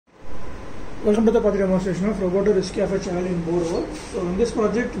Welcome to the project demonstration of Robot to Rescue of a Child in borehole. So in this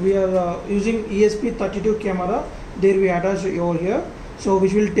project we are using ESP32 camera. There we attach over here. So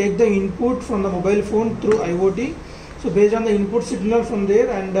which will take the input from the mobile phone through IoT. So based on the input signal from there,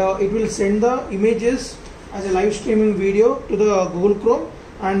 and it will send the images as a live streaming video to the Google Chrome.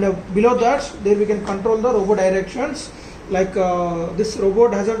 And below that, there we can control the robot directions. Like this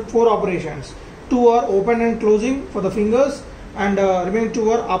robot has 4 operations. 2 are open and closing for the fingers, and remaining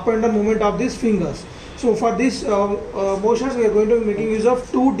 2 are up and down movement of these fingers. So for these motions, we are going to be making use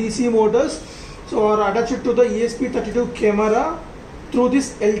of 2 DC motors. So are attached to the ESP32 camera through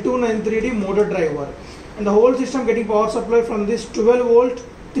this L293D motor driver, and the whole system getting power supply from this 12 volt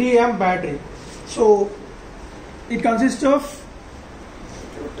 3 amp battery. So it consists of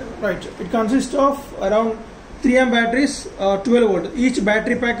around 3 amp batteries, 12 volt. Each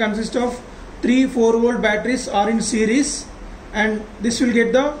battery pack consists of 3 4-volt batteries are in series, and this will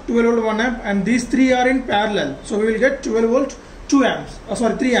get the 12 volt 1 amp, and these 3 are in parallel. So we will get 12 volt 3 amps.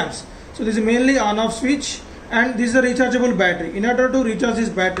 So this is mainly on off switch, and this is a rechargeable battery. In order to recharge this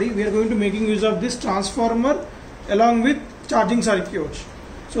battery, we are going to making use of this transformer along with charging circuit.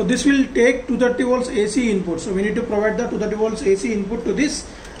 So this will take 230 volts AC input. So we need to provide the 230 volts AC input to this,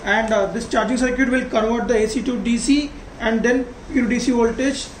 and this charging circuit will convert the AC to DC, and then pure DC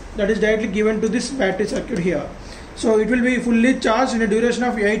voltage that is directly given to this battery circuit here. So it will be fully charged in a duration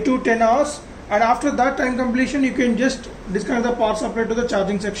of 8 to 10 hours, and after that time completion, you can just disconnect the power supply to the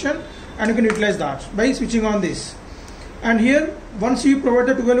charging section, and you can utilize that by switching on this. And here, once you provide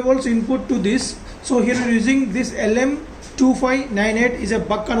the 12 volts input to this, so here we are using this LM2598 is a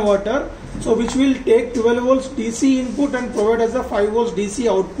buck converter, so which will take 12 volts DC input and provide as a 5 volts DC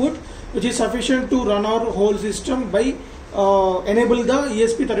output, which is sufficient to run our whole system by enable the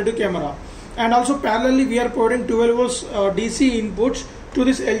ESP32 camera. And also parallelly we are providing 12 volts DC inputs to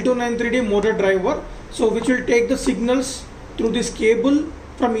this L293D motor driver, so which will take the signals through this cable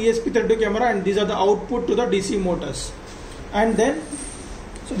from ESP32 camera, and these are the output to the DC motors. And then,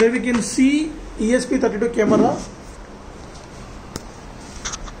 so there we can see ESP32 camera.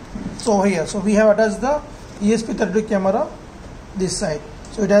 So here, so we have attached the ESP32 camera this side.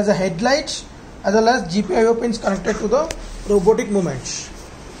 So it has a headlight as well as GPIO pins connected to the robotic movements.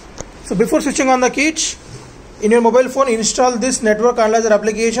 So before switching on the kit, in your mobile phone, install this network analyzer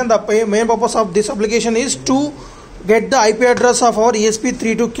application. The main purpose of this application is to get the IP address of our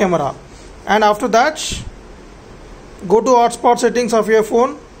ESP32 camera, and after that go to hotspot settings of your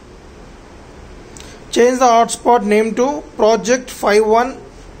phone, change the hotspot name to project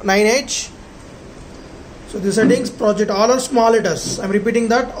 5198. So the settings, project, all are small letters. I am repeating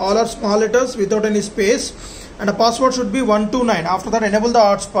that, all are small letters without any space, and the password should be 129. After that, enable the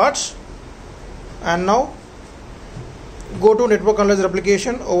hotspots, and now go to network analyzer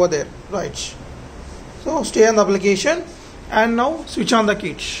application over there, right? So stay on the application, and now switch on the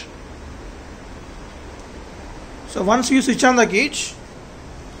kit. So once you switch on the kit,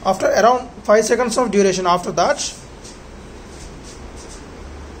 after around 5 seconds of duration, after that,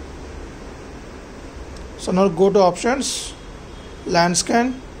 so now go to options, LAN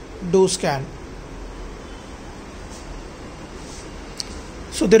scan, do scan.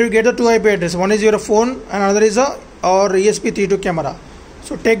 So there you get the 2 IP address. One is your phone and another is our ESP32 camera.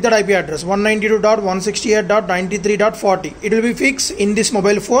 So take that IP address 192.168.93.40. It will be fixed in this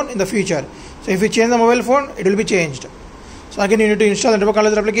mobile phone in the future. So if you change the mobile phone, it will be changed. So again, you need to install the network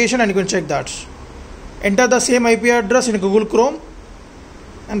analyzer application, and you can check that. Enter the same IP address in Google Chrome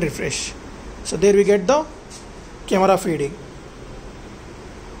and refresh. So there we get the camera feeding.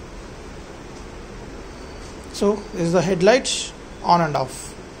 So this is the headlights on and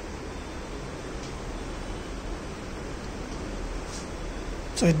off.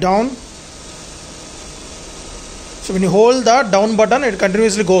 So it's down. So when you hold the down button, it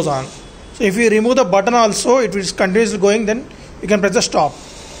continuously goes on. So if you remove the button also, it is continuously going, then you can press the stop.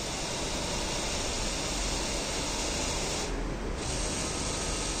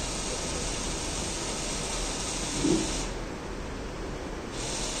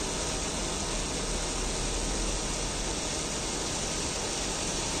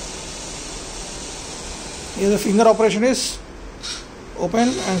 Here the finger operation is open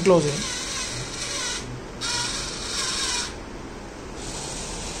and closing.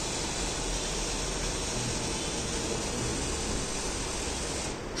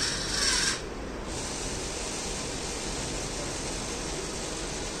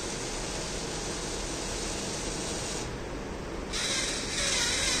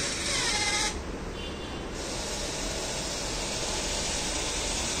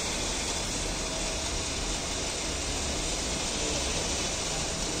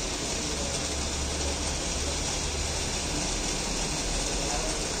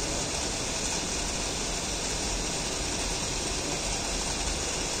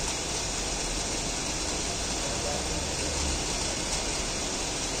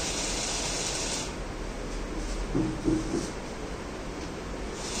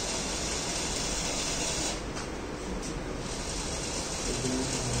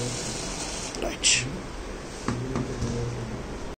 Right.